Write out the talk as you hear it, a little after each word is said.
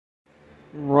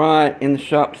Right, in the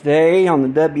shop today on the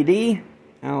WD,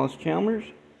 Allis Chalmers.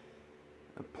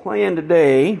 The plan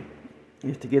today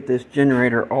is to get this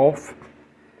generator off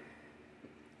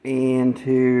and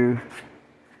to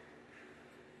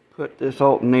put this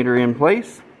alternator in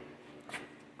place.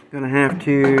 Gonna have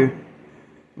to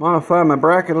modify my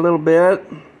bracket a little bit.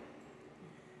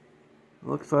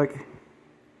 Looks like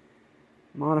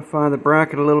modify the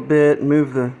bracket a little bit and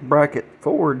move the bracket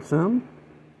forward some.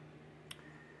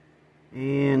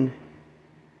 And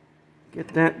get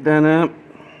that done up.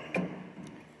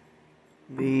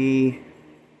 The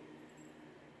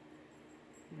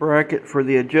bracket for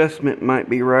the adjustment might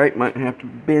be right. Might have to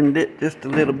bend it just a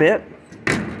little bit.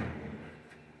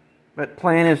 But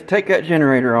plan is to take that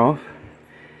generator off.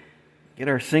 Get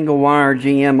our single wire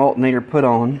GM alternator put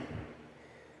on.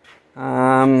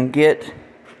 Get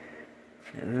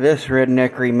this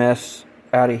redneckery mess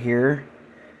out of here.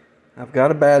 I've got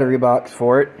a battery box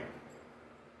for it.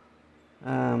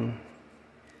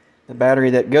 The battery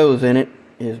that goes in it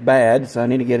is bad, so I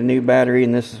need to get a new battery,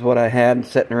 and this is what I had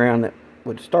sitting around that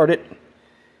would start it.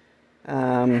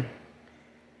 And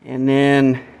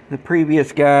then the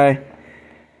previous guy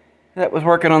that was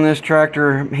working on this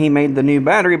tractor, he made the new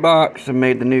battery box and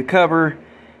made the new cover,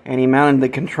 and he mounted the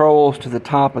controls to the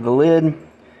top of the lid.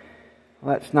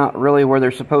 Well, that's not really where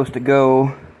they're supposed to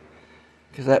go,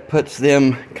 because that puts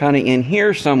them kind of in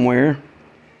here somewhere.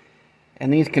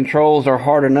 And these controls are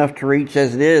hard enough to reach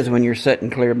as it is when you're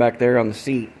sitting clear back there on the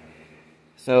seat.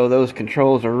 So those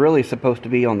controls are really supposed to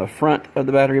be on the front of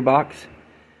the battery box.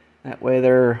 That way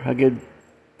they're a good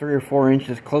 3 or 4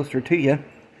 inches closer to you.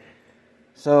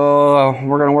 So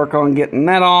we're going to work on getting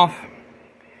that off.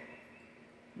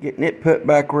 Getting it put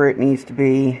back where it needs to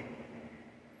be.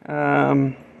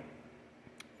 And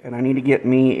I need to get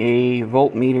me a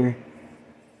voltmeter.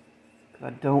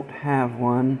 I don't have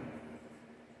one.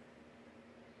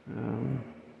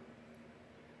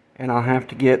 And I'll have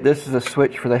to get, this is a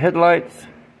switch for the headlights,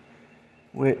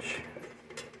 which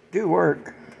do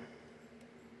work.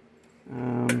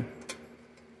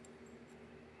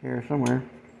 Here somewhere.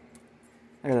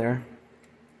 There.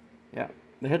 Yeah,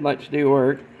 the headlights do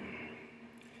work.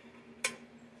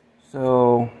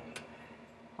 So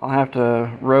I'll have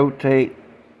to rotate.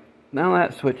 Now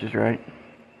that switch is right.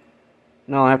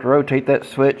 Now I'll have to rotate that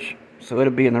switch so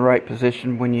it'll be in the right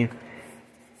position when you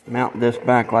mount this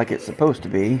back like it's supposed to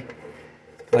be.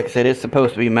 Like I said, it's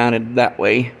supposed to be mounted that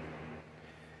way.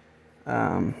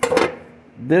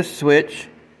 This switch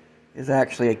is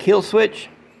actually a kill switch.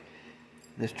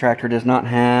 This tractor does not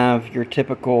have your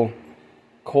typical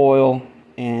coil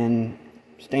and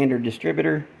standard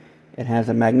distributor. It has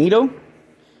a magneto.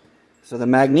 So the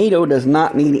magneto does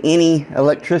not need any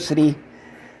electricity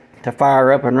to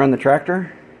fire up and run the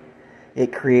tractor.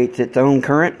 It creates its own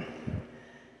current.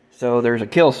 So there's a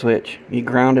kill switch. You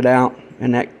ground it out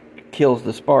and that kills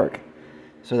the spark.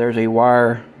 So there's a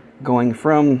wire going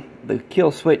from the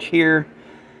kill switch here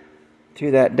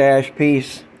to that dash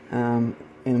piece. And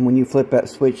when you flip that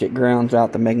switch, it grounds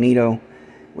out the magneto,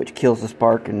 which kills the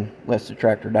spark and lets the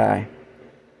tractor die.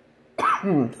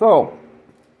 So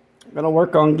I'm going to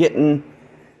work on getting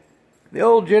the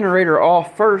old generator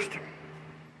off first.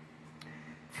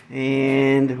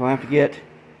 And we'll have to get,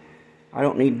 I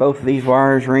don't need both of these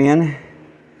wires ran.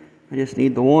 I just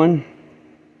need the one.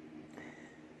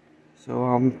 So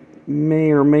I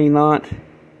may or may not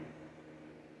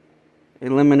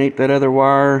eliminate that other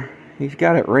wire. He's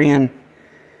got it ran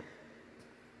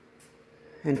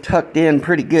and tucked in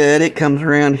pretty good. It comes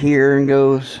around here and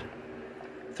goes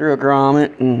through a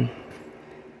grommet and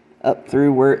up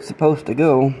through where it's supposed to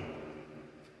go.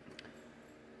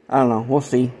 I don't know. We'll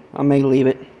see. I may leave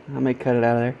it. I may cut it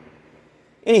out of there.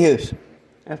 Anywho's,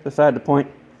 that's beside the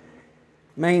point.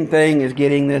 Main thing is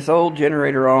getting this old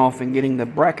generator off and getting the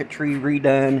bracketry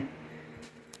redone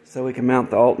so we can mount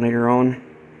the alternator on.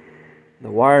 The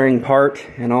wiring part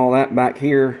and all that back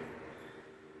here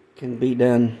can be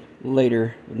done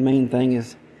later. The main thing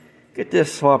is get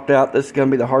this swapped out. This is going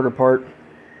to be the harder part.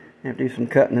 I have to do some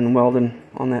cutting and welding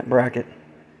on that bracket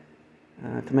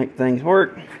to make things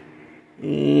work.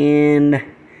 And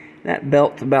that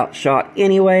belt's about shot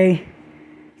anyway,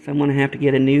 so I'm going to have to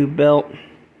get a new belt.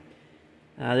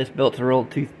 This belt's a little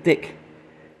too thick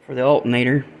for the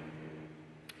alternator.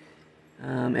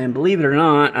 And believe it or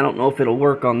not, I don't know if it'll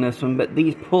work on this one, but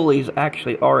these pulleys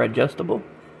actually are adjustable.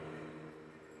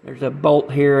 There's a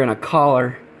bolt here and a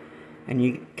collar, and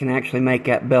you can actually make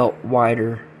that belt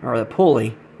wider, or the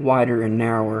pulley wider and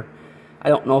narrower. I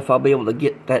don't know if I'll be able to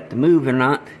get that to move or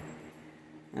not,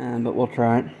 but we'll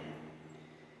try it.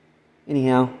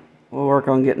 Anyhow, we'll work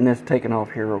on getting this taken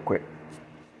off here real quick.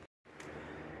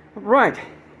 Right,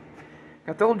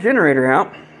 got the old generator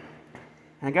out.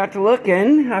 I got to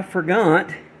looking, I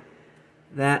forgot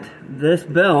that this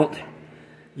belt,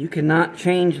 you cannot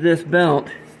change this belt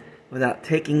without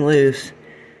taking loose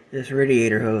this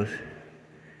radiator hose,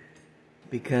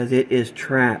 because it is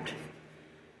trapped.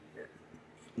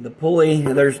 The pulley,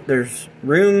 there's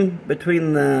room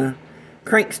between the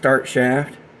crank start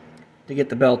shaft to get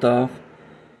the belt off,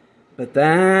 but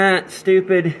that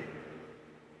stupid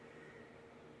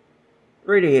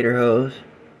radiator hose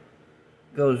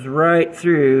goes right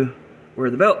through where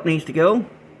the belt needs to go.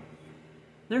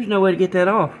 There's no way to get that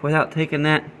off without taking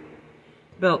that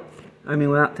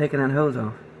without taking that hose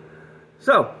off.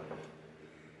 So,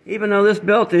 even though this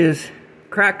belt is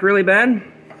cracked really bad,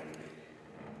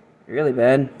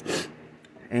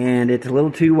 and it's a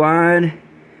little too wide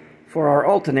for our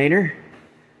alternator,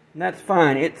 and that's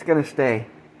fine, it's gonna stay.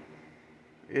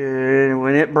 And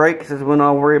when it breaks is when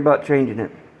I'll worry about changing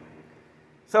it.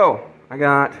 So, I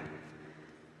got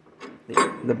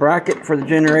the bracket for the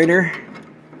generator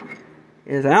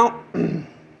is out. There's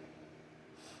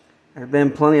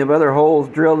been plenty of other holes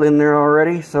drilled in there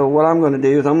already, so what I'm going to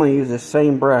do is I'm going to use this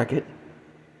same bracket,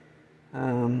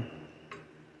 and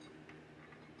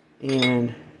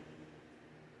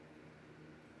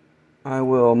I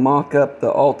will mock up the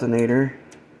alternator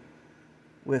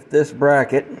with this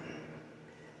bracket,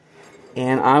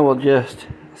 and I will just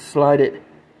slide it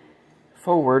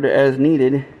forward as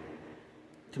needed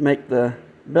to make the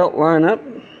belt line up,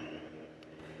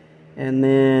 and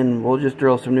then we'll just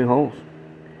drill some new holes.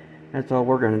 That's all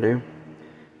we're going to do.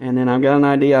 And then I've got an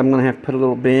idea. I'm going to have to put a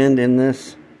little bend in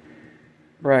this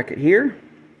bracket here.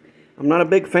 I'm not a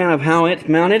big fan of how it's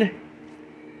mounted.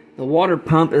 The water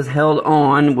pump is held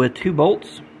on with 2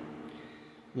 bolts,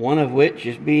 one of which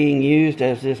is being used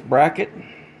as this bracket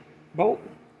bolt.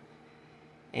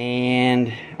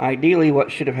 And ideally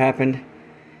what should have happened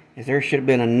is there should have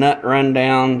been a nut run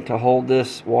down to hold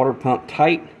this water pump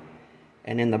tight,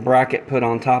 and then the bracket put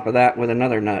on top of that with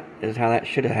another nut is how that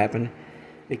should have happened.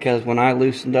 Because when I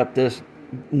loosened up this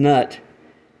nut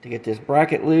to get this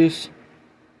bracket loose,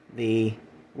 the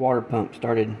water pump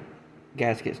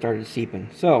gasket started seeping.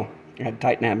 So I had to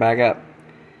tighten that back up.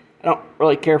 I don't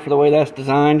really care for the way that's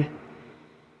designed,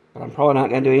 but I'm probably not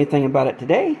going to do anything about it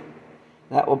today.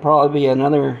 That will probably be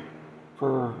another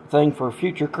thing for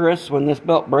future Chris when this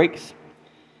belt breaks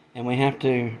and we have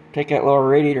to take that lower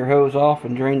radiator hose off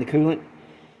and drain the coolant.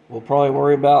 We'll probably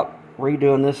worry about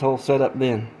redoing this whole setup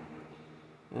then.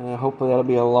 Hopefully that'll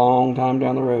be a long time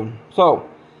down the road. So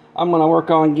I'm going to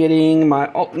work on getting my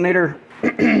alternator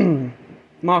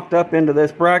mocked up into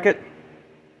this bracket.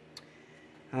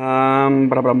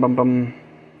 And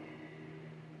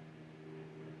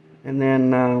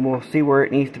then we'll see where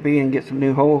it needs to be and get some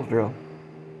new holes drilled.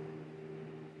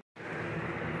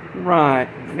 Right,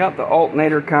 got the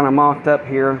alternator kind of mocked up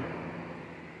here.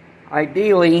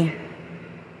 Ideally,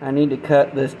 I need to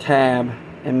cut this tab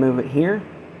and move it here.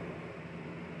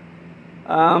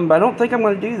 But I don't think I'm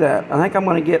going to do that. I think I'm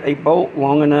going to get a bolt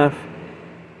long enough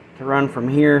to run from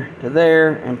here to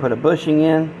there and put a bushing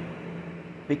in,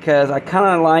 because I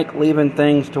kind of like leaving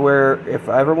things to where if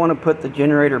I ever want to put the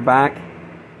generator back,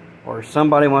 or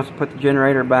somebody wants to put the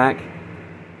generator back,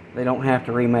 they don't have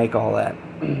to remake all that.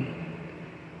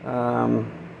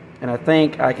 And I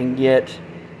think I can get,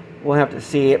 we'll have to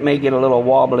see, it may get a little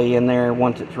wobbly in there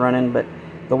once it's running, but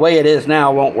the way it is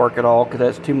now won't work at all because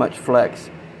that's too much flex.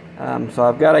 So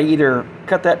I've got to either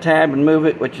cut that tab and move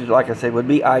it, which is, like I said, would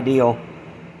be ideal,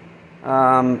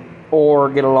 or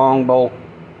get a long bolt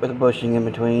with a bushing in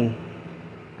between.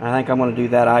 I think I'm going to do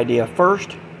that idea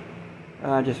first,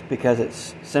 just because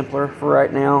it's simpler for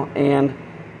right now, and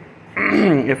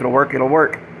if it'll work, it'll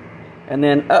work. And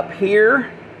then up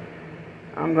here,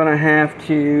 I'm going to have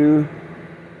to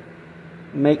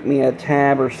make me a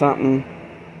tab or something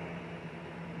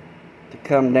to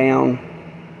come down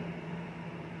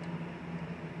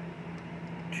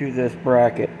to this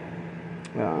bracket,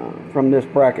 from this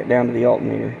bracket down to the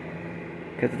alternator,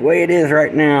 because the way it is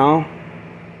right now,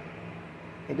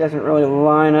 it doesn't really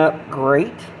line up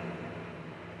great,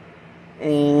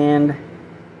 and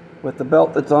with the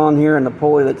belt that's on here and the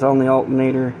pulley that's on the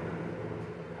alternator,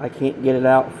 I can't get it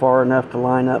out far enough to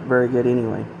line up very good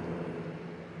anyway.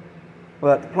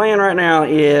 But the plan right now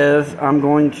is I'm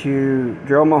going to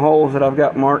drill my holes that I've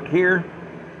got marked here,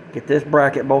 get this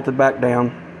bracket bolted back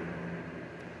down,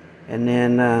 and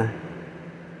then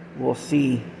we'll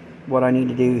see what I need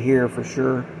to do here for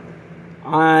sure.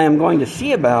 I am going to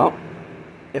see about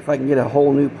if I can get a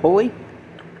whole new pulley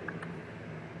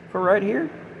for right here.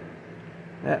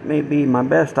 That may be my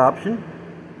best option.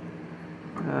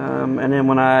 And then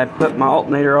when I put my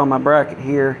alternator on my bracket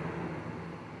here,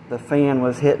 the fan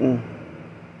was hitting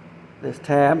this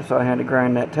tab, so I had to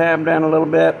grind that tab down a little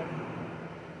bit.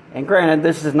 And granted,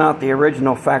 this is not the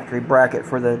original factory bracket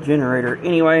for the generator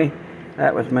anyway.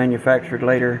 That was manufactured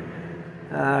later.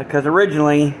 Because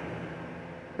originally,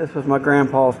 this was my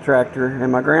grandpa's tractor,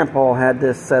 and my grandpa had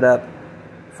this set up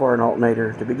for an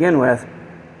alternator to begin with.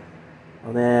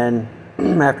 Well, then,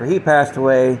 after he passed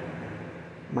away,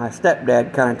 my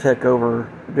stepdad kind of took over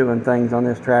doing things on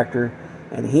this tractor,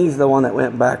 and he's the one that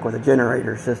went back with a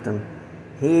generator system.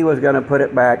 He was going to put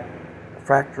it back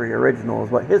factory original is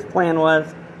what his plan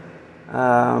was.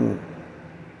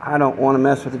 I don't want to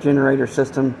mess with the generator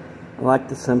system. I like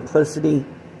the simplicity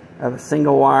of a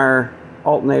single wire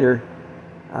alternator.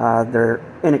 They're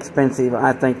inexpensive.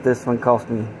 I think this one cost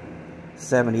me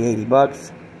 70, 80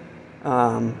 bucks.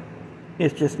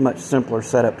 It's just much simpler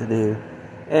setup to do.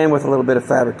 And with a little bit of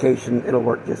fabrication, it'll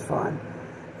work just fine.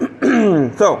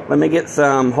 So, let me get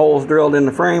some holes drilled in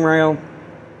the frame rail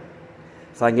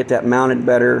so I can get that mounted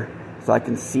better, so I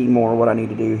can see more what I need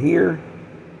to do here.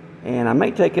 And I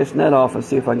may take this nut off and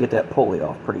see if I can get that pulley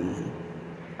off pretty easy.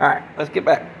 Alright, let's get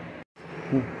back.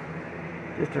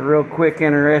 Just a real quick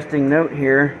interesting note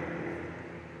here.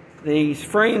 These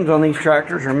frames on these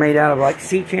tractors are made out of like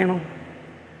C-channel,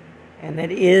 and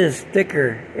it is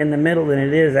thicker in the middle than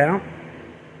it is out.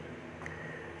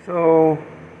 So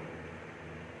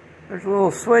there's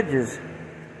little swedges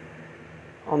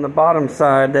on the bottom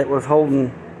side that was holding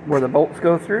where the bolts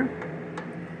go through.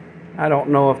 I don't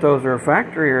know if those are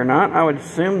factory or not. I would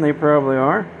assume they probably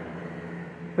are.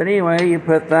 But anyway, you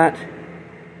put that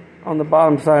on the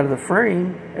bottom side of the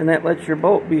frame, and that lets your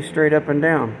bolt be straight up and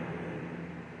down.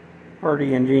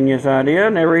 Pretty ingenious idea.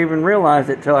 Never even realized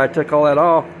it till I took all that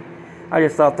off. I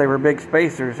just thought they were big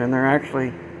spacers, and they're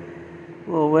actually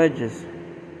little wedges.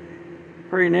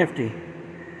 Pretty nifty.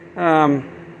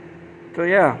 So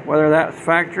yeah, whether that's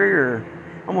factory or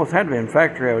almost had to be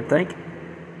factory, I would think.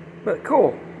 But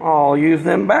cool. I'll use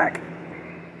them back.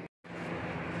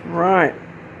 Right.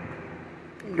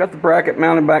 Got the bracket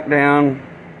mounted back down.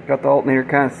 Got the alternator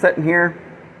kind of sitting here.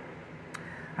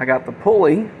 I got the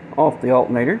pulley off the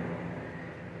alternator.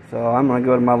 So I'm going to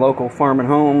go to my local farm and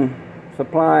home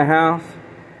supply house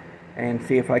and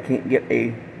see if I can't get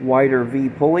a wider V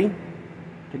pulley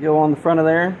to go on the front of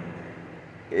there.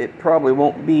 It probably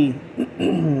won't be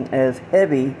as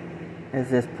heavy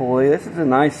as this pulley. This is a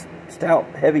nice stout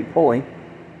heavy pulley,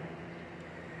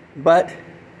 but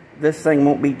this thing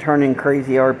won't be turning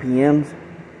crazy RPMs,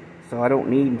 so I don't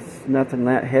need nothing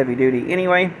that heavy duty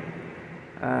anyway.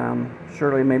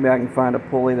 Surely maybe I can find a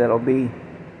pulley that'll be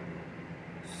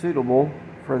suitable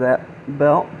for that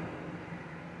belt.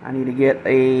 I need to get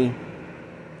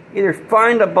either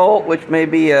find a bolt, which may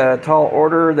be a tall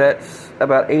order that's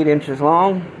about 8 inches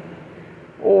long,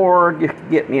 or just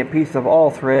get me a piece of all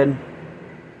thread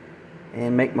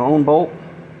and make my own bolt.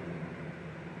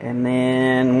 And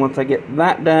then once I get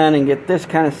that done and get this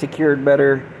kind of secured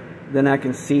better, then I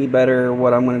can see better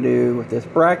what I'm going to do with this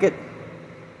bracket,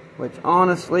 which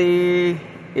honestly,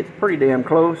 it's pretty damn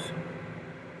close.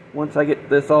 Once I get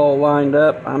this all lined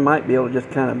up, I might be able to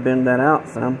just kind of bend that out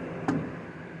some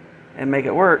and make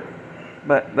it work.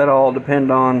 But that'll all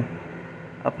depend on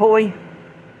a pulley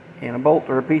and a bolt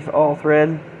or a piece of all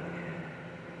thread.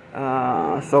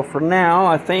 So for now,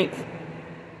 I think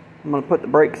I'm going to put the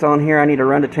brakes on here. I need to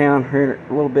run to town here in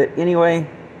a little bit anyway.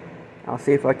 I'll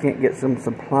see if I can't get some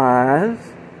supplies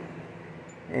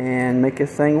and make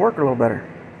this thing work a little better.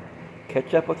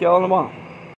 Catch up with y'all in a while.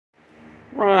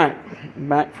 Right,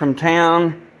 back from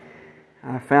town.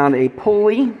 I found a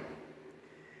pulley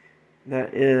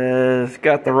that is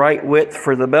got the right width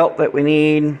for the belt that we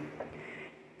need.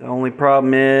 The only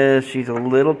problem is she's a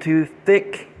little too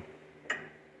thick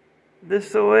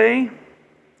this way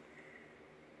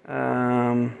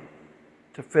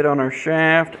to fit on our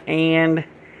shaft, and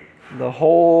the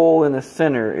hole in the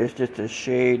center is just a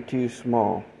shade too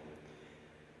small.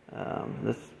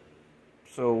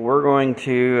 So we're going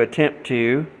to attempt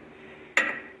to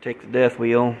take the death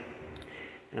wheel,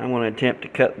 and I'm going to attempt to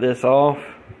cut this off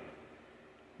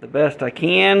the best I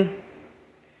can,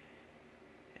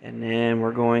 and then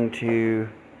we're going to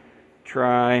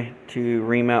try to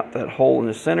ream out that hole in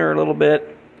the center a little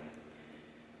bit.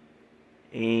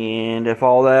 And if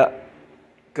all that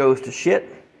goes to shit,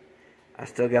 I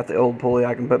still got the old pulley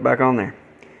I can put back on there.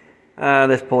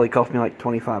 This pulley cost me like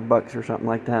 25 bucks or something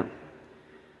like that.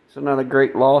 So not a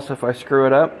great loss if I screw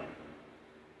it up.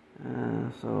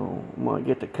 So I'm going to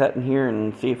get to cutting here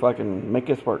and see if I can make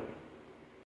this work.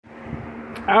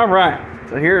 Alright,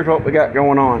 so here's what we got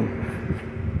going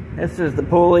on. This is the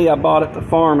pulley I bought at the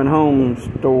farm and home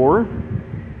store,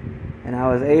 and I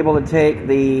was able to take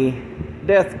the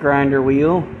death grinder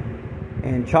wheel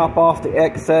and chop off the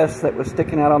excess that was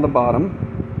sticking out on the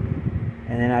bottom,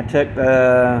 and then I took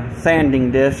the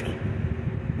sanding disc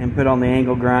and put on the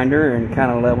angle grinder and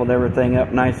kind of leveled everything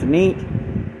up nice and neat.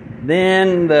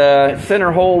 Then the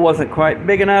center hole wasn't quite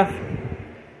big enough,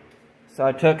 so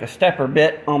I took a stepper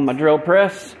bit on my drill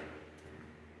press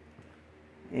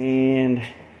and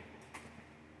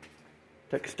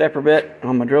took a stepper bit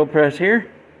on my drill press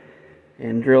here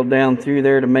and drilled down through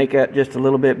there to make that just a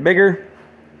little bit bigger,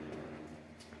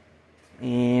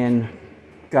 and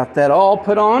got that all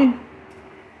put on.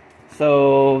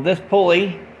 So this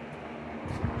pulley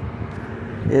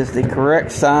is the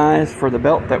correct size for the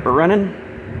belt that we're running.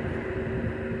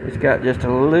 It's got just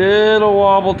a little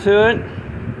wobble to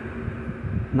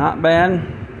it, not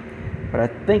bad, but I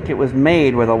think it was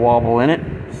made with a wobble in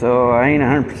it, so I ain't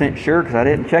 100% sure because I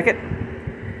didn't check it.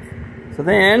 So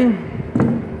then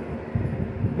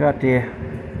got the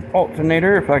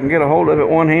alternator, if I can get a hold of it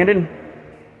one-handed,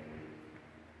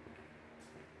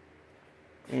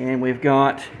 and we've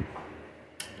got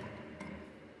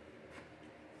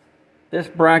this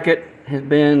bracket has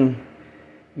been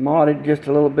modded just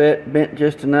a little bit, bent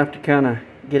just enough to kind of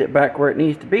get it back where it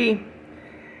needs to be.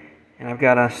 And I've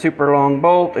got a super long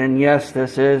bolt, and yes,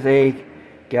 this is a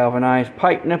galvanized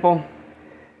pipe nipple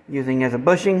using as a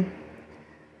bushing.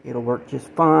 It'll work just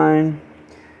fine.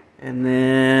 And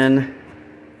then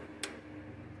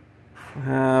I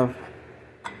have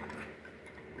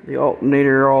the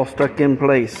alternator all stuck in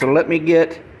place. So let me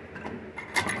get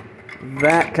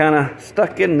that kind of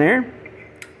stuck in there,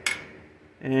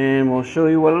 and we'll show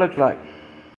you what it looks like.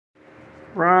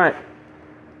 Right,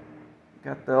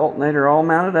 got the alternator all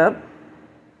mounted up.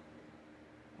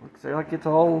 Looks like it's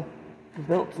all, the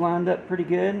belts lined up pretty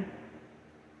good,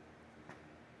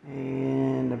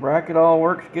 and the bracket all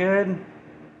works good.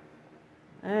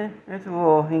 It's a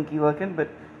little hinky looking, but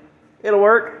it'll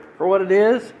work for what it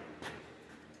is.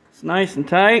 It's nice and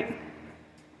tight.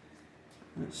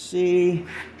 Let's see.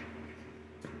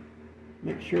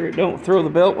 Make sure it don't throw the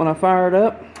belt when I fire it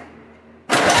up.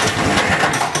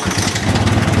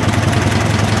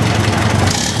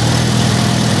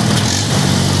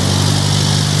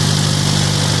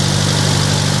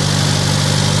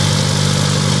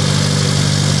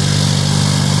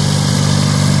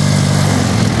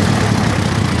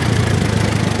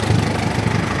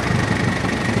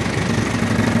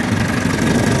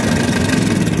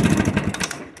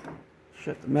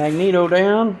 Shut the magneto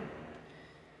down.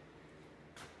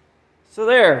 So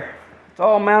there, it's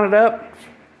all mounted up.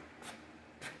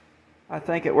 I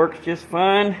think it works just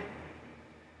fine.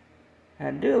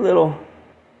 I do a little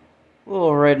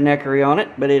redneckery on it,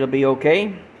 but it'll be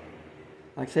okay.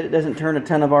 Like I said, it doesn't turn a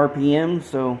ton of RPM,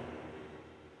 so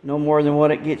no more than what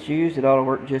it gets used. It ought to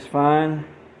work just fine.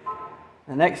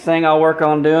 The next thing I'll work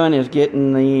on doing is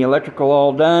getting the electrical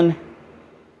all done,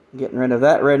 getting rid of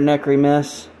that redneckery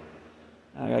mess.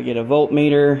 I gotta get a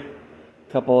voltmeter,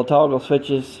 a couple of toggle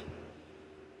switches,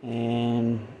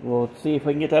 and we'll see if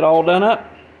we can get that all done up.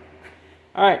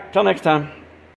 Alright, till next time.